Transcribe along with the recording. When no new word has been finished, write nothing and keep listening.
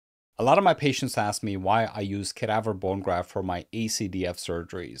A lot of my patients ask me why I use cadaver bone graft for my ACDF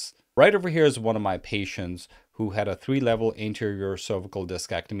surgeries. Right over here is one of my patients who had a 3-level anterior cervical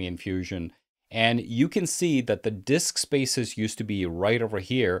discectomy and fusion. And you can see that the disc spaces used to be right over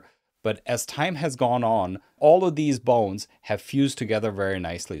here, but as time has gone on, all of these bones have fused together very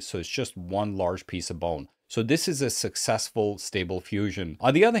nicely. So it's just one large piece of bone. So this is a successful, stable fusion.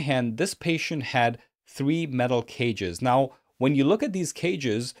 On the other hand, this patient had 3 metal cages. Now, when you look at these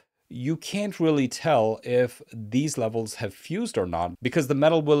cages, you can't really tell if these levels have fused or not because the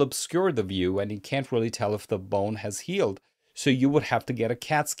metal will obscure the view and you can't really tell if the bone has healed. So you would have to get a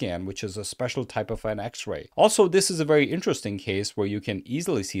CAT scan, which is a special type of an X-ray. Also, this is a very interesting case where you can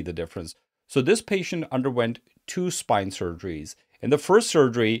easily see the difference. So this patient underwent 2 spine surgeries. In the first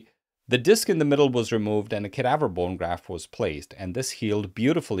surgery, the disc in the middle was removed and a cadaver bone graft was placed, and this healed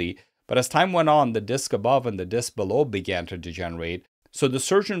beautifully. But as time went on, the disc above and the disc below began to degenerate. So the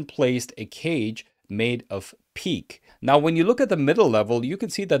surgeon placed a cage made of PEEK. Now, when you look at the middle level, you can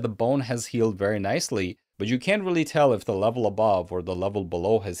see that the bone has healed very nicely, but you can't really tell if the level above or the level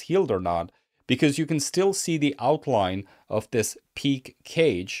below has healed or not because you can still see the outline of this PEEK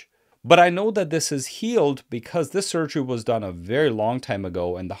cage. But I know that this is healed because this surgery was done a very long time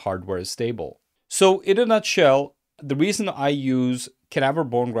ago and the hardware is stable. So in a nutshell, the reason I use cadaver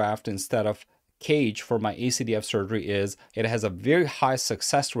bone graft instead of cage for my ACDF surgery is it has a very high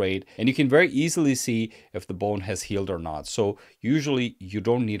success rate and you can very easily see if the bone has healed or not. So usually you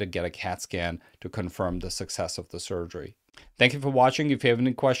don't need to get a CAT scan to confirm the success of the surgery. Thank you for watching. If you have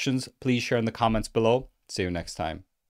any questions, please share in the comments below. See you next time.